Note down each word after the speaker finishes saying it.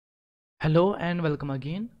Hello and welcome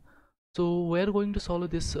again. So we are going to solve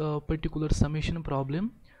this particular summation problem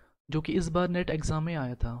जो कि इस बार net exam में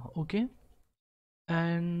आया था. Okay,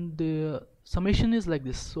 and the summation is like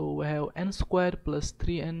this. So we have n square plus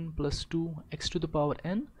 3n plus 2 x to the power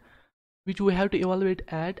n, which we have to evaluate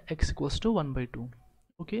at x equals to 1 by 2.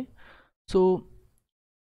 Okay, so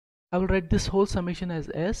I will write this whole summation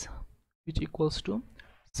as s, which equals to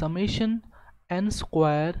summation n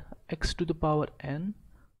square x to the power n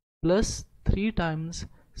plus 3 times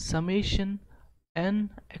summation n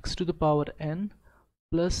x to the power n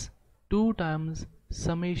plus 2 times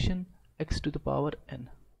summation x to the power n.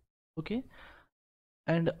 Okay,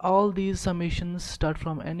 and all these summations start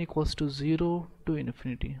from n equals to 0 to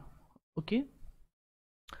infinity. Okay,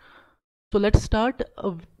 so let's start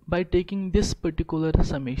by taking this particular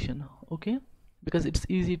summation. Okay, because it's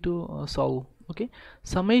easy to solve. Okay,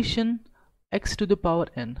 summation x to the power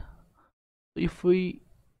n. So if we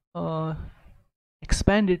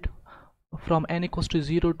expand it from n equals to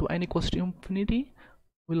 0 to n equals to infinity,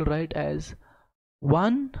 we'll write as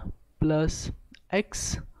 1 plus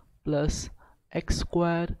x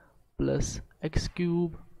square plus x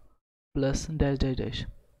cube plus dash dash dash.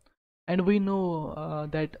 And we know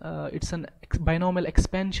that it's an binomial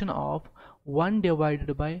expansion of 1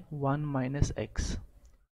 divided by 1 minus x.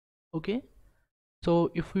 Okay,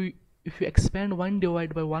 so if you expand 1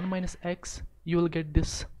 divided by 1 minus x, you will get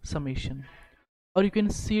this summation. Or you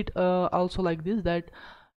can see it also like this, that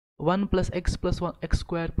 1 plus 1 x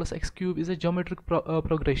square plus x cube is a geometric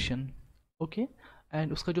progression. Okay,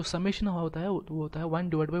 and उसका जो summation होता है वो होता है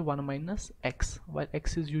 1 divided by 1 minus x, while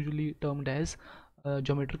x is usually termed as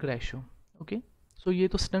geometric ratio. Okay, so ये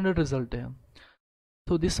तो standard result है.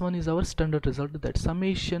 So this one is our standard result, that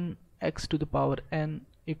summation x to the power n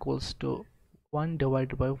equals to 1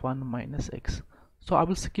 divided by 1 minus x. So I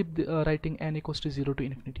will skip the, writing n equals to 0 to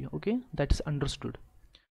infinity. Okay, that's understood.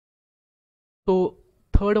 So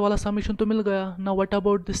third wala summation to mil gaya. Now what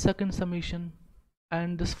about this second summation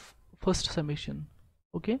and this first summation?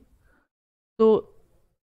 Okay, so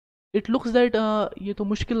it looks that ये तो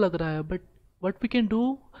मुश्किल लग रहा है, but what we can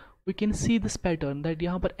do, we can see this pattern that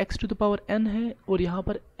यहाँ पर x to the power n है और यहाँ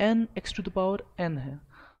पर n x to the power n है.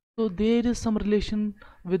 So there is some relation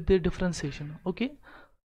with the differentiation. Okay,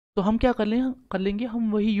 तो हम क्या कर लेंगे,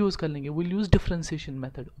 हम वही यूज कर लेंगे, we'll use differentiation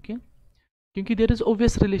method. Okay, क्योंकि there is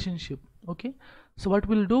obvious relationship. Okay, so what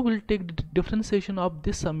we'll do, we'll take the differentiation of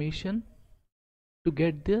this summation to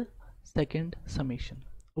get the second summation.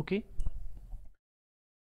 Okay,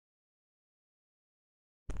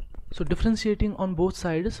 so differentiating on both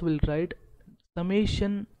sides, we'll write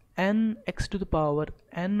summation n x to the power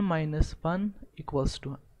n minus 1 equals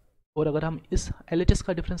to, और अगर हम इस LHS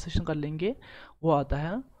का differentiation कर लेंगे वो आता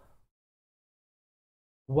है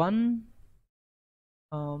 1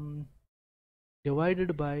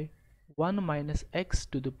 divided by 1 minus x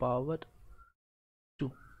to the power 2.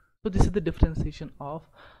 So this is the differentiation of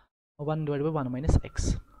 1 divided by 1 minus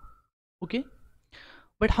x. Okay,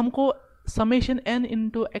 but हमको summation n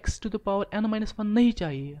into x to the power n minus 1 नहीं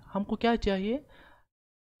चाहिए. हमको क्या चाहिए,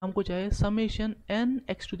 हमको चाहिए summation n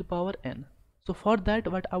x to the power n. So for that,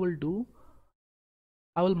 what I will do,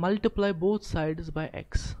 I will multiply both sides by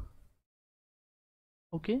x.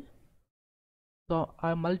 Okay, so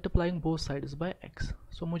I am multiplying both sides by x.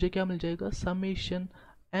 So मुझे क्या मिल जाएगा, summation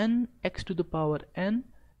n x to the power n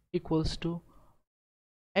equals to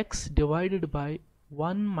x divided by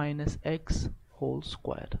 1 minus x whole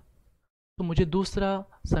square. तो मुझे दूसरा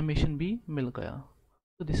summation भी मिल गया.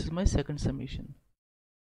 So this is my second summation.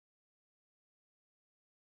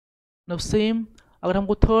 Now same, अगर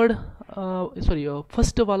हमको third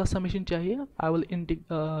first वाला summation चाहिए, I will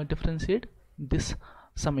differentiate this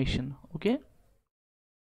summation. Okay,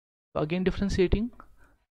 so again differentiating,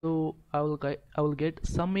 so I will get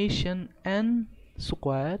summation n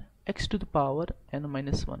square x to the power n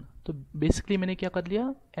minus 1. तो basically मैंने क्या कर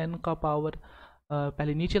लिया, n का power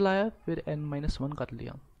पहले नीचे लाया, फिर n minus 1 कर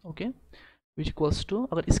लिया. Okay, which equals to,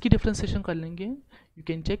 अगर इसकी differentiation कर लेंगे, you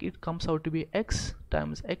can check, it comes out to be x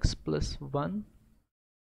times x plus 1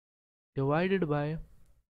 divided by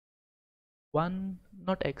 1,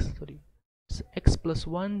 not x, sorry, it's x plus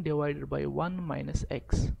 1 divided by 1 minus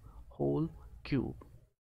x whole cube.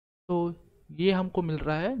 तो ये हमको मिल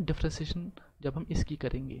रहा है differentiation जब हम इसकी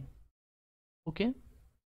करेंगे. Okay,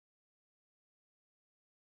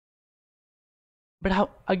 but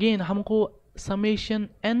again हमको summation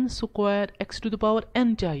n square x to the power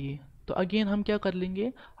n चाहिए. तो again हम क्या कर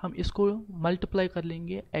लेंगे, हम इसको multiply कर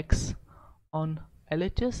लेंगे x on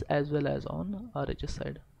LHS as well as on RHS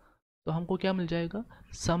side. तो हमको क्या मिल जाएगा,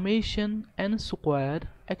 summation n square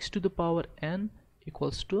x to the power n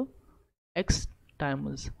equals to x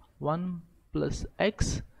times 1 plus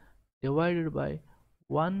x divided by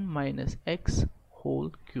 1 minus x whole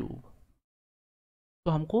cube।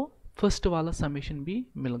 तो हमको फर्स्ट वाला summation भी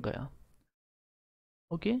मिल गया।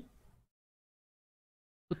 Okay,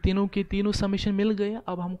 तो तीनों के तीनों समेशन मिल गए।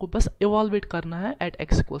 अब हमको बस इवॉल्वेट करना है eight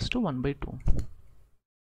x equals to 1/2।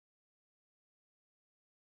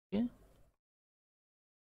 Okay,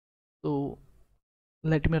 तो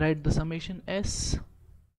let me write the summation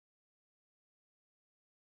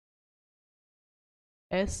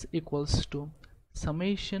s equals to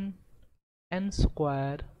summation n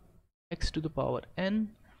square x to the power n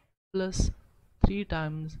plus 3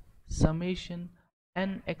 times summation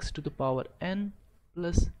n x to the power n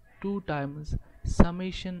plus 2 times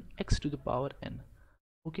summation x to the power n।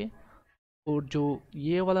 Okay, और जो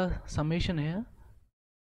ये वाला summation है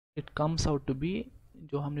it comes out to be,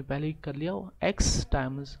 जो हमने पहले ही कर लिया, x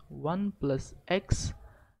times 1 plus x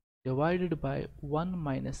divided by 1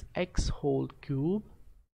 minus x whole cube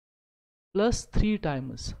plus 3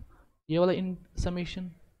 times ये वाला इन समेशन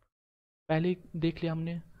पहले ही देख लिया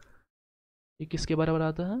हमने, ये किसके बराबर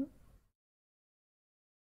आता है,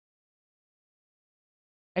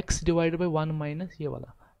 x डिवाइडेड बाय 1 माइनस ये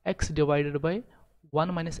वाला x divided by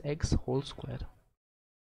 1 minus x whole square.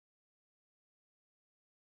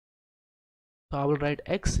 So I will write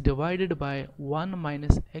x divided by 1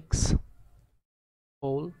 minus x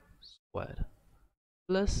whole square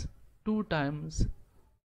plus 2 times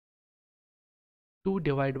 2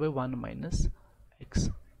 divided by 1 minus x.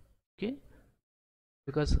 Okay,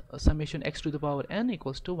 because summation x to the power n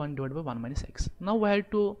equals to 1 divided by 1 minus x. Now we have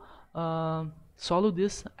to solve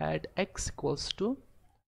this at x equals to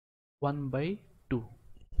 1 by 2.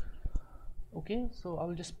 Okay, so I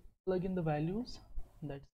will just plug in the values.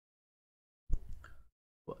 That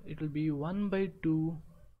it will be 1 by 2,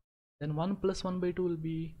 then 1 plus 1 by 2 will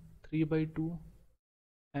be 3 by 2,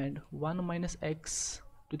 and 1 minus x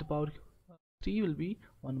to the power 3 will be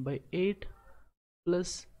 1 by 8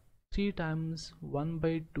 plus 3 times 1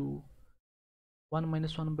 by 2, 1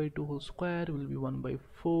 minus 1 by 2 whole square will be 1 by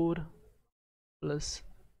 4 plus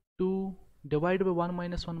 2 divided by 1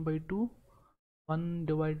 minus 1 by 2, 1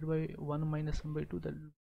 divided by 1 minus 1 by 2, that will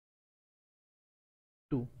be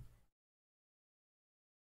 2.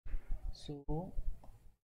 So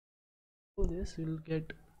for this we will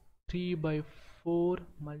get 3 by 4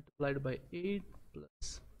 multiplied by 8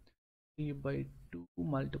 plus 3 by 2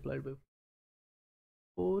 multiplied by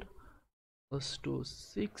 4 plus 2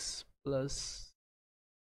 6 plus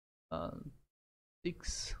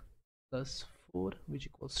 6 plus 4 which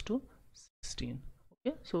equals to 16.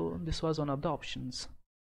 Okay, so this was one of the options.